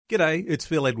G'day, it's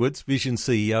Phil Edwards, Vision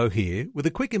CEO here, with a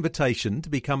quick invitation to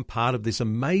become part of this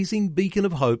amazing beacon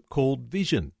of hope called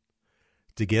Vision.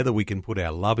 Together we can put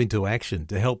our love into action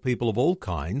to help people of all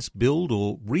kinds build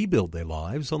or rebuild their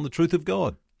lives on the truth of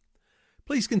God.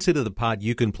 Please consider the part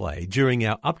you can play during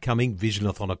our upcoming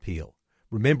Visionathon appeal,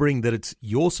 remembering that it's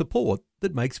your support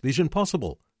that makes Vision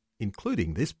possible,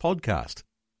 including this podcast.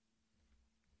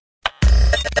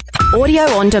 Audio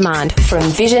on demand from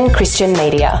Vision Christian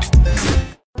Media.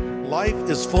 Life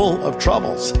is full of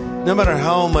troubles. No matter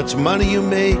how much money you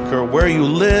make or where you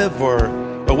live or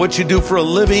what you do for a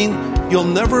living, you'll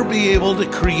never be able to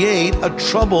create a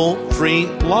trouble-free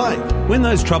life. When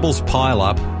those troubles pile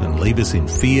up and leave us in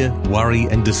fear, worry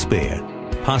and despair,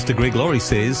 Pastor Greg Laurie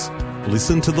says,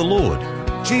 listen to the Lord.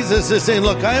 Jesus is saying,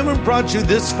 look, I haven't brought you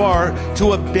this far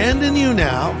to abandon you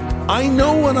now. I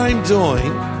know what I'm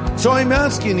doing, so I'm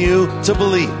asking you to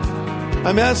believe.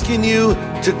 I'm asking you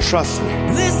to trust me.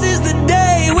 This is the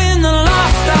day when the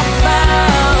lost are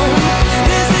found.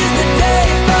 This is the day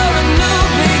for a new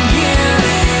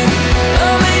beginning.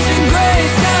 Amazing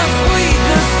grace, how sweet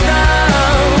the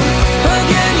sound.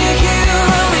 Again you hear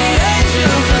all the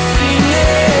angels are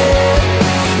singing.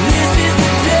 This is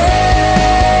the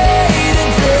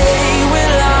day when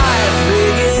life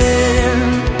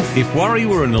begins. If worry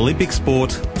were an Olympic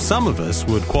sport, some of us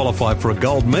would qualify for a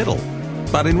gold medal.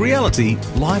 But in reality,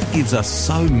 life gives us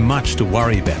so much to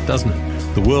worry about, doesn't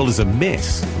it? The world is a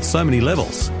mess on so many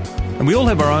levels. And we all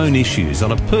have our own issues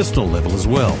on a personal level as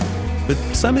well. But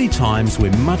so many times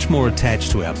we're much more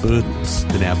attached to our burdens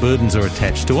than our burdens are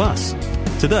attached to us.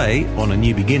 Today, on A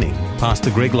New Beginning, Pastor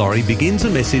Greg Laurie begins a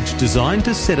message designed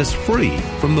to set us free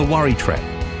from the worry trap.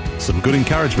 Some good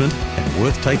encouragement and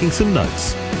worth taking some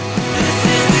notes. This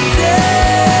is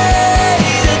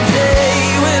the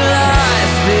day when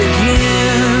life begins.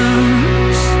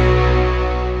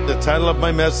 The title of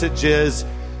my message is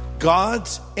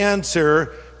God's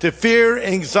Answer to Fear,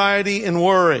 Anxiety, and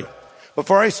Worry.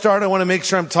 Before I start, I want to make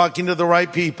sure I'm talking to the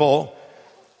right people.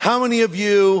 How many of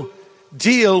you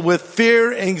deal with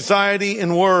fear, anxiety,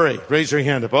 and worry? Raise your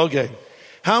hand up. Okay.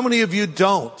 How many of you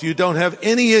don't? You don't have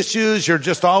any issues. You're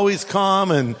just always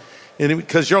calm and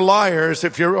because you're liars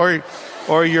if you're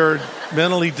or you're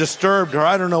mentally disturbed, or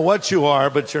I don't know what you are,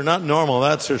 but you're not normal,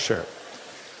 that's for sure.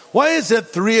 Why is it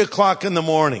 3 o'clock in the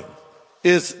morning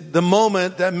is the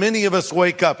moment that many of us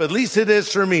wake up? At least it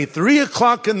is for me. 3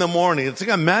 o'clock in the morning. It's like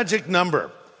a magic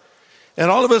number. And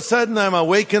all of a sudden I'm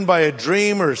awakened by a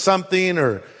dream or something,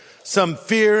 or some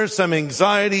fear, some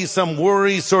anxiety, some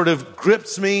worry sort of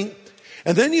grips me.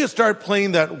 And then you start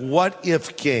playing that what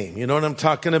if game. You know what I'm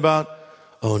talking about?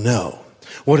 Oh no.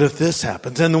 What if this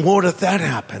happens? And what if that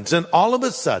happens? And all of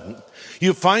a sudden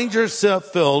you find yourself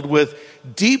filled with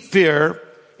deep fear,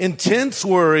 intense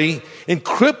worry, and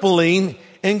crippling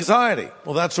anxiety.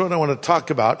 Well, that's what I want to talk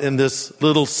about in this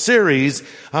little series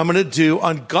I'm going to do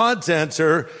on God's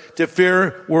answer to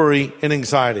fear, worry, and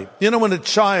anxiety. You know, when a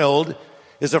child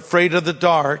is afraid of the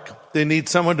dark, they need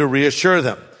someone to reassure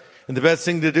them. And the best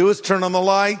thing to do is turn on the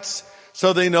lights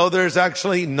so they know there's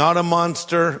actually not a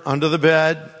monster under the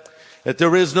bed, that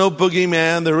there is no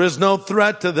boogeyman, there is no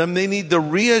threat to them. They need the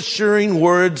reassuring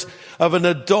words of an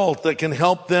adult that can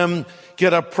help them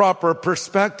get a proper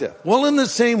perspective. Well, in the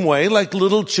same way, like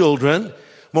little children,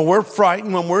 when we're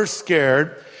frightened, when we're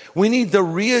scared, we need the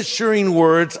reassuring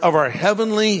words of our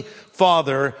Heavenly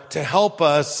Father to help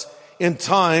us in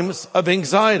times of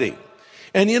anxiety.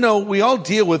 And you know, we all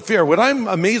deal with fear. What I'm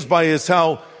amazed by is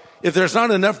how, if there's not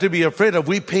enough to be afraid of,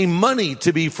 we pay money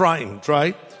to be frightened,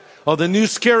 right? Oh, the new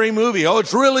scary movie. Oh,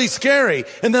 it's really scary.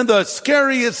 And then the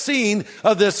scariest scene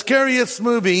of the scariest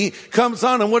movie comes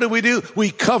on, and what do?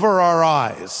 We cover our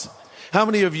eyes. How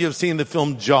many of you have seen the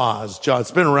film Jaws? Jaws,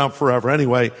 it's been around forever.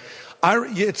 Anyway,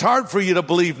 it's hard for you to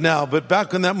believe now, but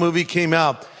back when that movie came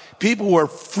out, people were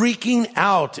freaking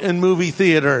out in movie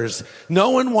theaters. No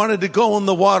one wanted to go in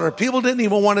the water. People didn't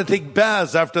even want to take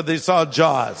baths after they saw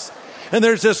Jaws. And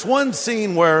there's this one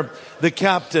scene where the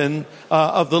captain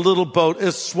of the little boat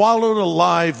is swallowed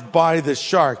alive by the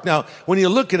shark. Now, when you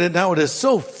look at it now, it is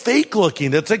so fake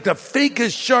looking. It's like the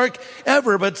fakest shark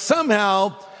ever. But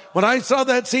somehow, when I saw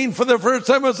that scene for the first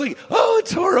time, I was like, oh,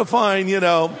 it's horrifying, you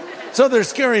know. So there's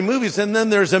scary movies, and then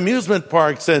there's amusement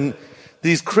parks and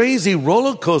these crazy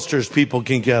roller coasters people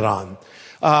can get on.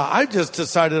 I just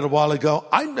decided a while ago,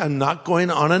 I'm not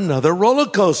going on another roller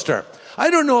coaster. I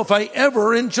don't know if I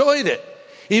ever enjoyed it.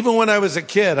 Even when I was a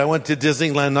kid, I went to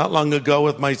Disneyland not long ago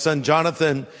with my son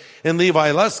Jonathan and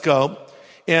Levi Lesko.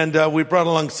 And we brought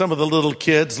along some of the little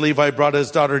kids. Levi brought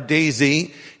his daughter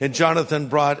Daisy, and Jonathan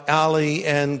brought Allie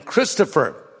and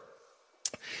Christopher.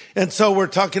 And so we're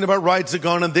talking about rides that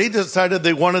go on, and they decided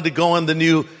they wanted to go on the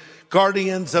new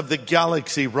Guardians of the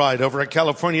Galaxy ride over at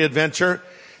California Adventure.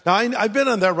 Now, I've been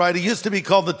on that ride. It used to be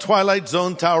called the Twilight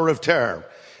Zone Tower of Terror.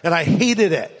 And I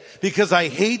hated it because I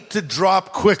hate to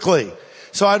drop quickly.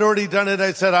 So I'd already done it.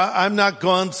 I said, I'm not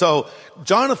going. So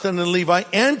Jonathan and Levi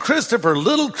and Christopher,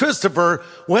 little Christopher,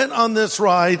 went on this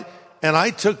ride. And I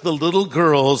took the little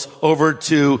girls over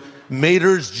to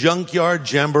Mater's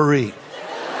Junkyard Jamboree.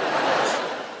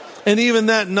 And even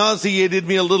that nauseated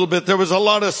me a little bit. There was a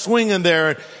lot of swing in there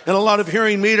and a lot of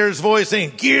hearing Mater's voice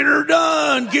saying, get her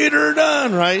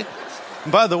done, right?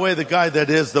 And by the way, the guy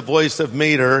that is the voice of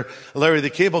Mater, Larry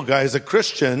the Cable Guy, is a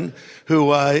Christian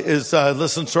who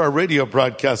listens to our radio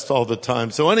broadcast all the time.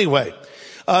 So anyway,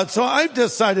 so I've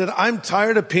decided I'm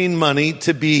tired of paying money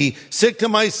to be sick to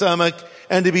my stomach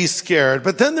and to be scared.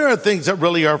 But then there are things that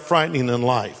really are frightening in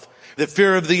life. The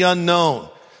fear of the unknown.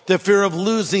 The fear of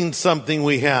losing something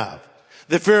we have.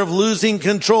 The fear of losing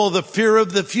control. The fear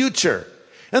of the future.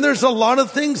 And there's a lot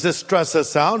of things that stress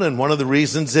us out. And one of the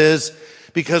reasons is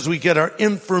because we get our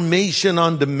information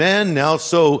on demand now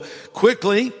so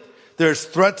quickly. There's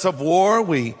threats of war.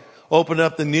 We open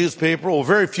up the newspaper. Well,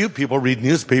 very few people read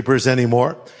newspapers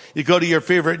anymore. You go to your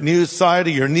favorite news site or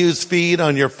your news feed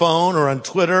on your phone or on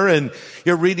Twitter, and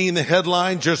you're reading the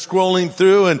headlines, you're scrolling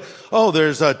through, and oh,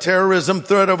 there's a terrorism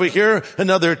threat over here,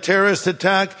 another terrorist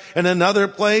attack in another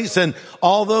place, and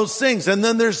all those things. And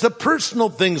then there's the personal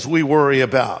things we worry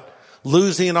about.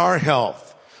 Losing our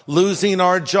health, losing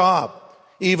our job,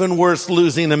 even worse,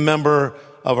 losing a member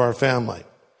of our family.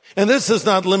 And this is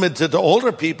not limited to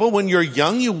older people. When you're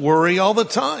young, you worry all the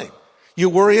time. You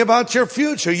worry about your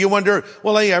future. You wonder,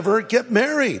 will I ever get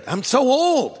married? I'm so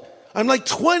old. I'm like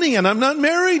 20 and I'm not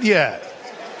married yet.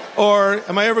 Or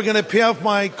am I ever going to pay off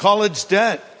my college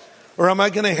debt? Or am I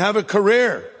going to have a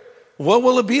career? What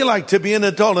will it be like to be an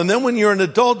adult? And then when you're an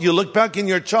adult, you look back in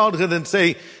your childhood and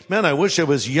say, man, I wish I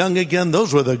was young again.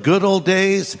 Those were the good old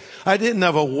days. I didn't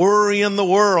have a worry in the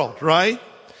world, right?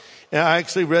 And I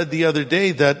actually read the other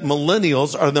day that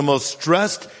millennials are the most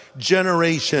stressed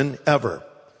generation ever.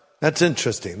 That's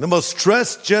interesting. The most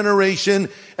stressed generation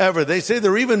ever. They say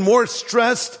they're even more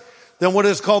stressed than what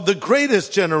is called the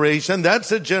greatest generation.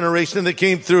 That's a generation that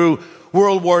came through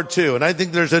World War II. And I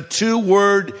think there's a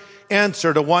 2-word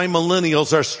answer to why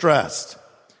millennials are stressed.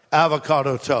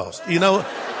 Avocado toast. You know,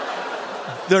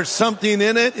 there's something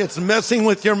in it. It's messing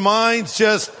with your minds.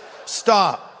 Just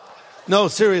stop. No,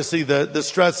 seriously, the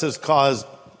stress is caused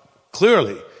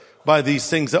clearly by these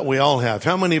things that we all have.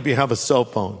 How many of you have a cell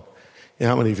phone? Yeah,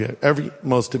 how many of you?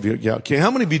 Most of you, yeah. Okay, how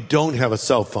many of you don't have a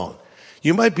cell phone?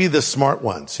 You might be the smart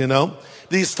ones, you know?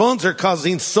 These phones are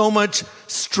causing so much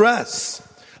stress.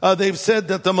 They've said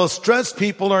that the most stressed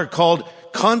people are called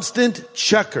constant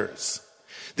checkers.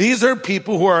 These are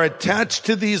people who are attached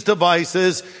to these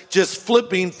devices, just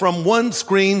flipping from one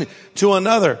screen to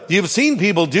another. You've seen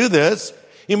people do this.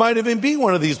 You might even be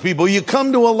one of these people. You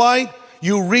come to a light,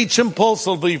 you reach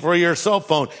impulsively for your cell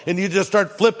phone, and you just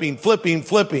start flipping.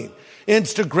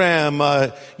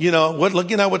 Instagram,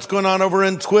 looking at what's going on over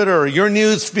in Twitter, your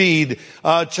news feed,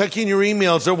 checking your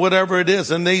emails or whatever it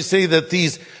is. And they say that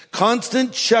these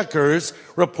constant checkers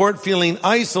report feeling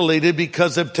isolated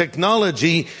because of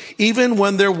technology, even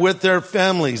when they're with their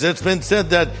families. It's been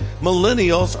said that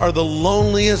millennials are the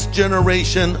loneliest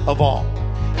generation of all.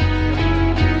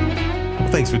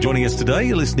 Thanks for joining us today.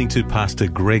 You're listening to Pastor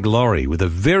Greg Laurie with a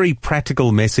very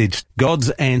practical message, God's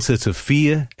answer to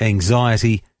fear,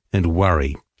 anxiety, and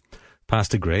worry.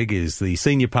 Pastor Greg is the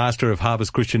senior pastor of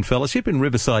Harvest Christian Fellowship in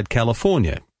Riverside,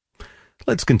 California.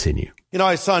 Let's continue. You know,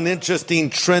 I saw an interesting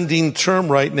trending term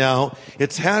right now.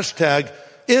 It's hashtag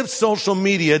if social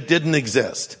media didn't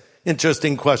exist.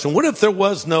 Interesting question. What if there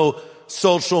was no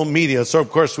social media? So, of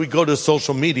course, we go to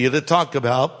social media to talk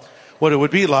about what it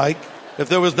would be like if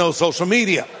there was no social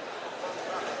media.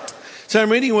 So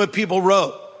I'm reading what people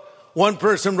wrote. One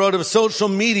person wrote, if social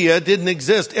media didn't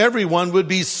exist, everyone would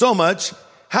be so much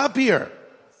happier.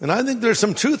 And I think there's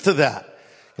some truth to that.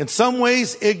 In some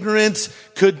ways, ignorance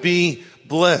could be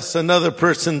bliss. Another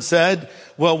person said,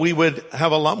 well, we would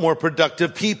have a lot more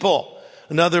productive people.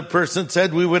 Another person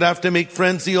said we would have to make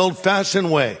friends the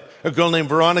old-fashioned way. A girl named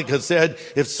Veronica said,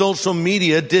 if social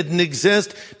media didn't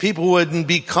exist, people wouldn't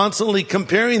be constantly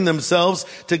comparing themselves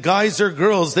to guys or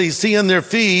girls they see on their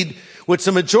feed, which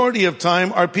the majority of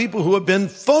time are people who have been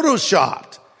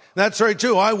photoshopped. That's very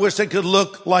true. I wish I could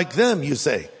look like them, you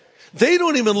say. They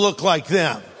don't even look like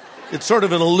them. It's sort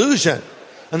of an illusion.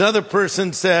 Another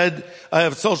person said,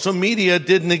 if social media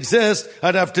didn't exist,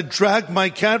 I'd have to drag my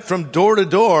cat from door to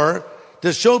door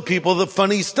to show people the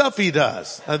funny stuff he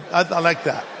does. I like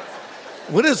that.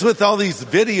 What is with all these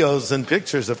videos and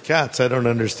pictures of cats? I don't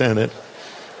understand it.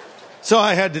 So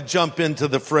I had to jump into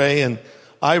the fray, and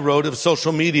I wrote, if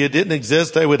social media didn't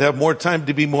exist, I would have more time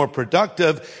to be more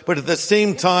productive, but at the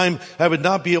same time, I would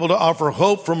not be able to offer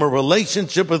hope from a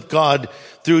relationship with God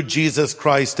through Jesus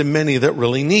Christ to many that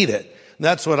really need it. And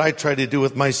that's what I try to do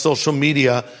with my social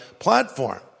media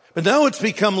platform. But now it's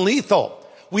become lethal.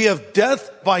 We have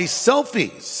death by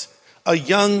selfies. A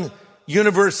young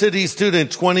university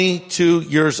student, 22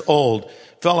 years old,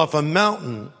 fell off a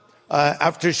mountain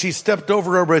after she stepped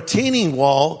over a retaining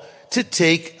wall to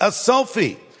take a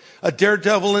selfie. A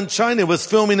daredevil in China was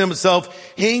filming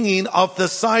himself hanging off the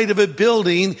side of a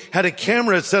building, had a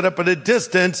camera set up at a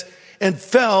distance, and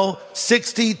fell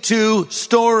 62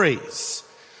 stories.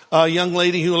 A young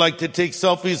lady who liked to take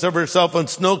selfies of herself on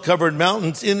snow-covered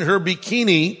mountains in her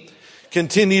bikini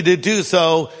continued to do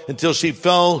so until she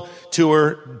fell to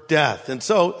her death. And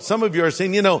so some of you are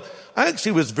saying, I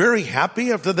actually was very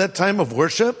happy after that time of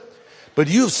worship, but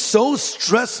you've so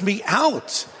stressed me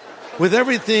out with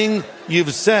everything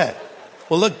you've said.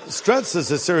 Well, look, stress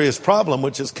is a serious problem,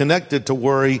 which is connected to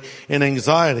worry and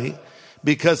anxiety,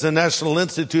 because the National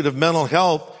Institute of Mental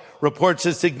Health reports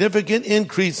a significant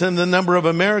increase in the number of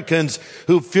Americans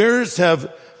whose fears have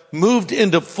moved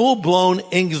into full-blown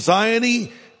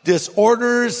anxiety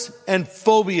disorders and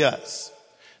phobias.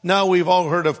 Now, we've all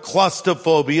heard of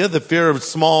claustrophobia, the fear of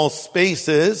small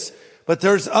spaces, but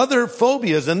there's other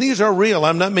phobias, and these are real.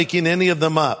 I'm not making any of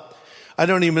them up. I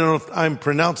don't even know if I'm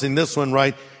pronouncing this one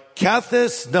right.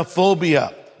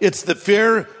 Cathasnophobia. It's the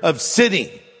fear of sitting.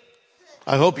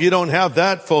 I hope you don't have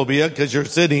that phobia because you're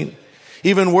sitting.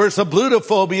 Even worse,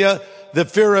 ablutophobia, the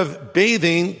fear of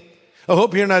bathing. I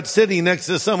hope you're not sitting next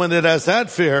to someone that has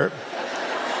that fear.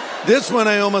 This one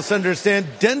I almost understand.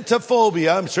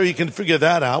 Dentophobia. I'm sure you can figure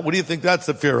that out. What do you think that's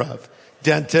the fear of?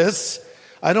 Dentists.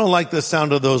 I don't like the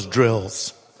sound of those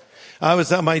drills. I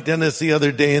was at my dentist the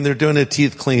other day and they're doing a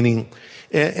teeth cleaning.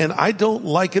 And I don't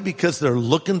like it because they're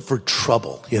looking for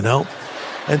trouble, And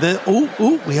then,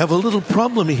 we have a little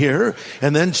problem here.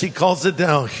 And then she calls it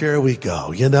down. Here we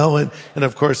go, And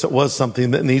of course it was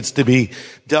something that needs to be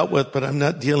dealt with, but I'm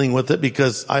not dealing with it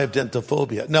because I have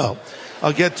dentophobia. No,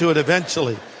 I'll get to it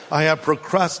eventually. I have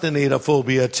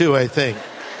procrastinator-phobia too, I think.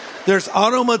 There's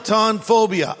automaton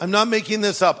phobia. I'm not making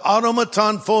this up.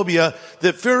 Automaton phobia,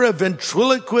 the fear of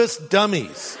ventriloquist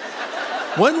dummies.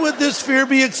 When would this fear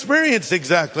be experienced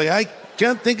exactly? I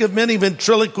can't think of many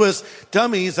ventriloquist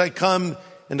dummies I come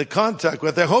into contact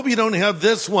with. I hope you don't have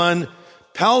this one,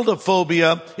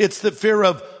 paldophobia. It's the fear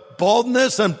of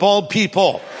baldness and bald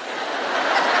people.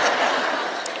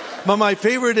 But my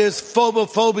favorite is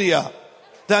phobophobia.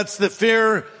 That's the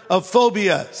fear of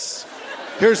phobias.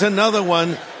 Here's another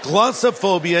one,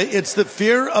 glossophobia. It's the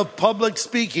fear of public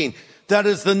speaking. That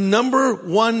is the number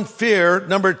one fear.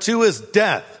 Number two is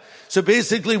death. So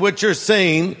basically what you're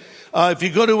saying, if you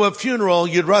go to a funeral,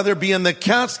 you'd rather be in the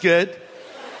casket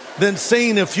than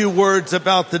saying a few words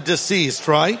about the deceased,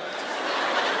 right?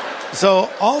 So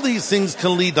all these things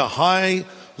can lead to high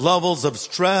levels of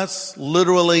stress.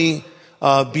 Literally,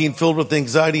 being filled with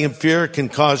anxiety and fear can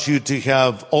cause you to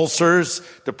have ulcers,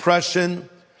 depression,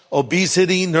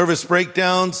 obesity, nervous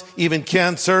breakdowns, even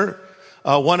cancer.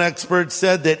 One expert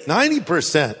said that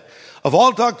 90% of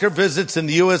all doctor visits in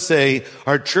the USA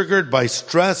are triggered by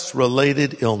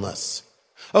stress-related illness.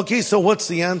 Okay, so what's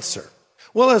the answer?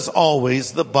 Well, as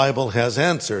always, the Bible has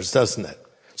answers, doesn't it?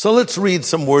 So let's read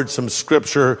some words from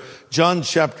Scripture. John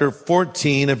chapter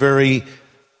 14, a very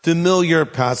familiar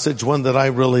passage, one that I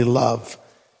really love.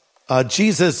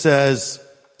 Jesus says,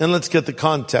 and let's get the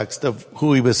context of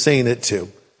who he was saying it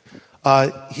to.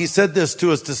 He said this to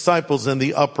his disciples in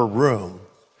the upper room.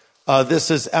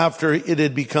 This is after it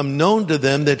had become known to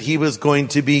them that he was going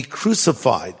to be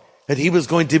crucified, that he was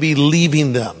going to be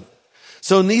leaving them.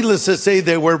 So needless to say,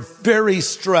 they were very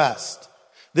stressed.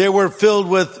 They were filled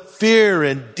with fear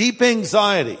and deep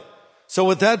anxiety. So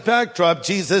with that backdrop,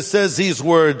 Jesus says these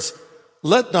words,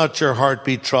 "Let not your heart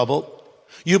be troubled.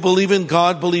 You believe in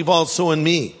God, believe also in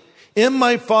me. In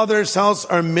my Father's house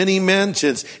are many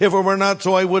mansions. If it were not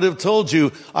so, I would have told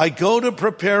you, I go to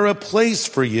prepare a place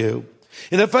for you.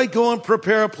 And if I go and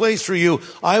prepare a place for you,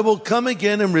 I will come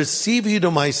again and receive you to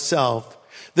myself.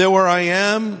 There where I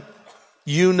am,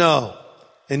 you know,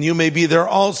 and you may be there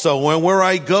also. And where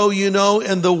I go, you know,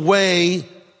 and the way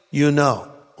you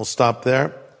know." We'll stop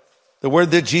there. The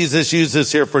word that Jesus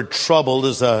uses here for troubled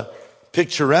is a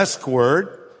picturesque word.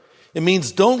 It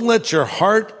means don't let your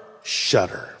heart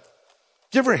shudder.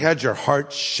 You ever had your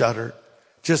heart shudder?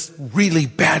 Just really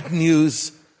bad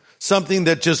news. Something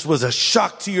that just was a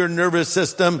shock to your nervous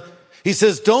system. He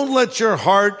says, don't let your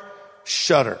heart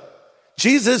shudder.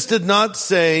 Jesus did not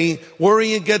say,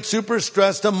 worry and get super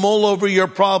stressed and mull over your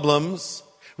problems.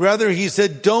 Rather, he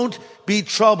said, don't be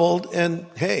troubled. And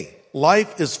hey,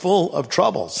 life is full of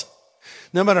troubles.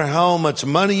 No matter how much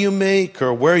money you make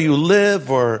or where you live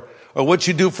or what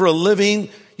you do for a living,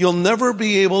 you'll never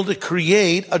be able to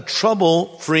create a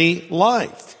trouble-free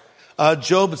life.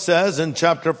 Job says in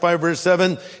chapter 5, verse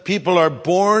 7, people are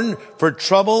born for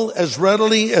trouble as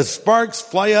readily as sparks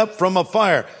fly up from a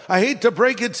fire. I hate to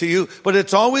break it to you, but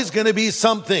it's always going to be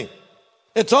something.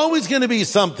 It's always going to be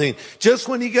something. Just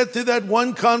when you get through that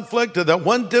one conflict or that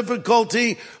one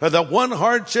difficulty or that one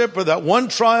hardship or that one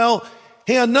trial,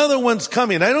 hey, another one's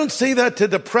coming. I don't say that to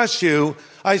depress you.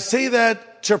 I say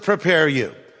that to prepare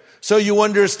you. So you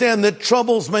understand that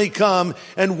troubles may come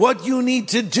and what you need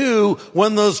to do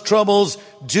when those troubles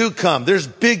do come. There's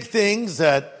big things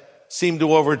that seem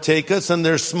to overtake us and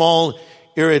there's small,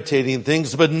 irritating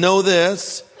things. But know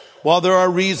this, while there are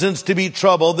reasons to be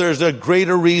troubled, there's a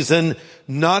greater reason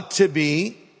not to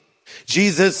be.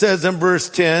 Jesus says in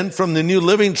verse 10 from the New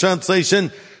Living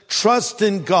Translation, trust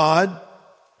in God,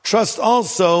 trust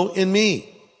also in me.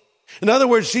 In other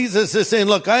words, Jesus is saying,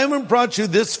 look, I haven't brought you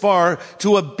this far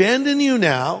to abandon you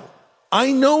now.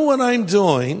 I know what I'm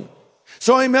doing.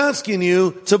 So I'm asking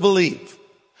you to believe.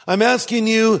 I'm asking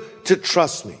you to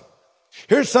trust me.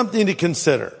 Here's something to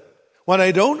consider. When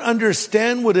I don't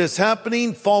understand what is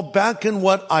happening, fall back in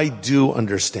what I do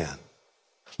understand.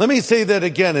 Let me say that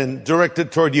again and direct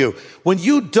it toward you. When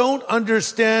you don't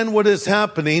understand what is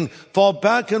happening, fall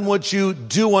back on what you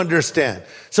do understand.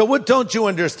 So what don't you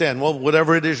understand? Well,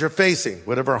 whatever it is you're facing,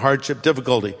 whatever hardship,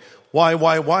 difficulty. Why,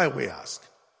 we ask.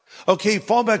 Okay,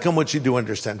 fall back on what you do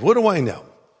understand. What do I know?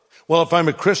 Well, if I'm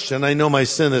a Christian, I know my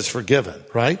sin is forgiven,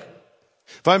 right?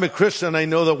 If I'm a Christian, I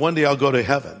know that one day I'll go to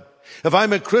heaven. If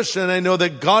I'm a Christian, I know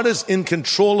that God is in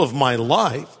control of my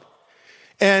life.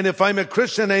 And if I'm a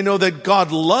Christian, I know that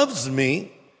God loves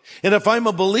me. And if I'm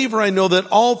a believer, I know that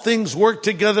all things work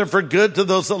together for good to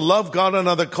those that love God and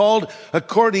are the called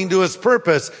according to his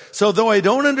purpose. So though I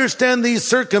don't understand these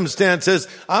circumstances,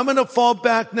 I'm going to fall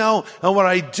back now on what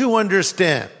I do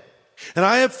understand. And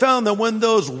I have found that when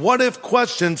those what if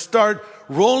questions start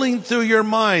rolling through your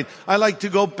mind, I like to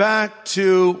go back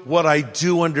to what I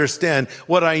do understand,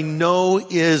 what I know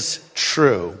is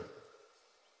true.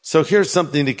 So here's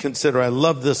something to consider. I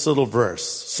love this little verse.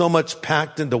 So much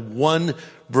packed into one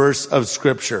verse of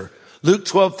scripture. Luke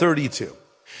 12:32.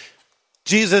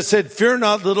 Jesus said, fear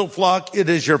not, little flock. It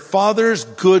is your Father's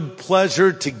good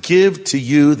pleasure to give to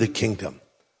you the kingdom.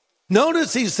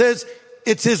 Notice he says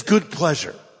it's his good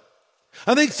pleasure.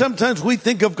 I think sometimes we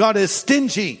think of God as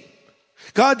stingy.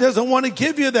 God doesn't want to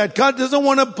give you that. God doesn't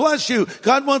want to bless you.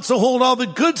 God wants to hold all the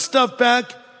good stuff back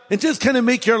and just kind of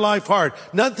make your life hard.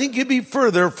 Nothing can be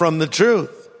further from the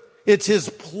truth. It's his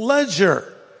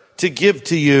pleasure to give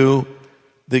to you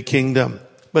the kingdom.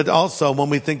 But also when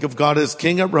we think of God as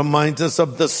king, it reminds us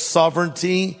of the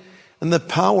sovereignty and the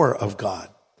power of God.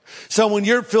 So when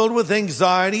you're filled with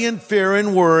anxiety and fear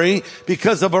and worry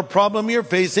because of a problem you're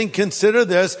facing, consider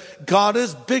this: God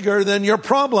is bigger than your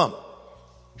problem.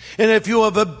 And if you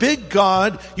have a big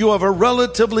God, you have a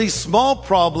relatively small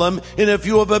problem. And if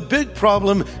you have a big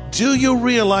problem, do you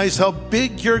realize how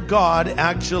big your God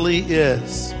actually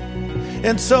is?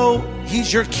 And so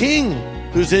he's your king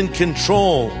who's in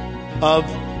control of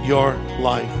your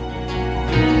life.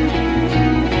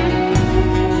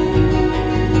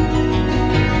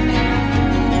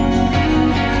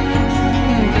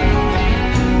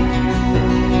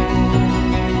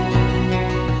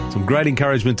 Great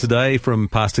encouragement today from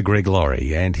Pastor Greg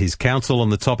Laurie, and his counsel on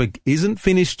the topic isn't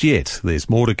finished yet. There's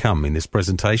more to come in this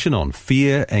presentation on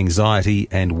fear, anxiety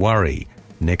and worry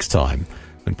next time,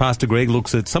 when Pastor Greg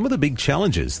looks at some of the big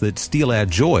challenges that steal our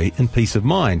joy and peace of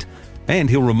mind. And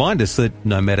he'll remind us that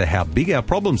no matter how big our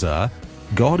problems are,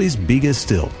 God is bigger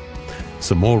still.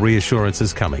 Some more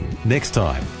reassurances coming next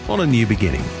time on A New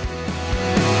Beginning.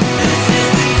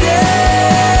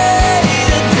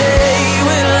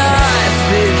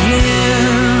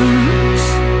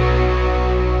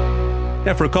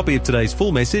 Now, for a copy of today's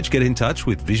full message, get in touch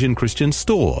with Vision Christian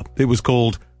Store. It was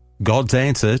called God's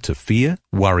Answer to Fear,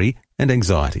 Worry and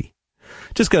Anxiety.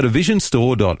 Just go to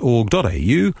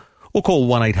visionstore.org.au or call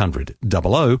 1800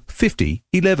 00 50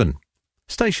 11.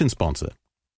 Station sponsor.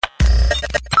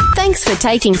 Thanks for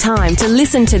taking time to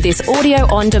listen to this audio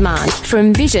on demand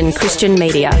from Vision Christian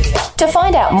Media. To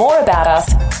find out more about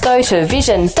us, go to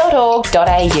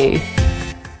vision.org.au.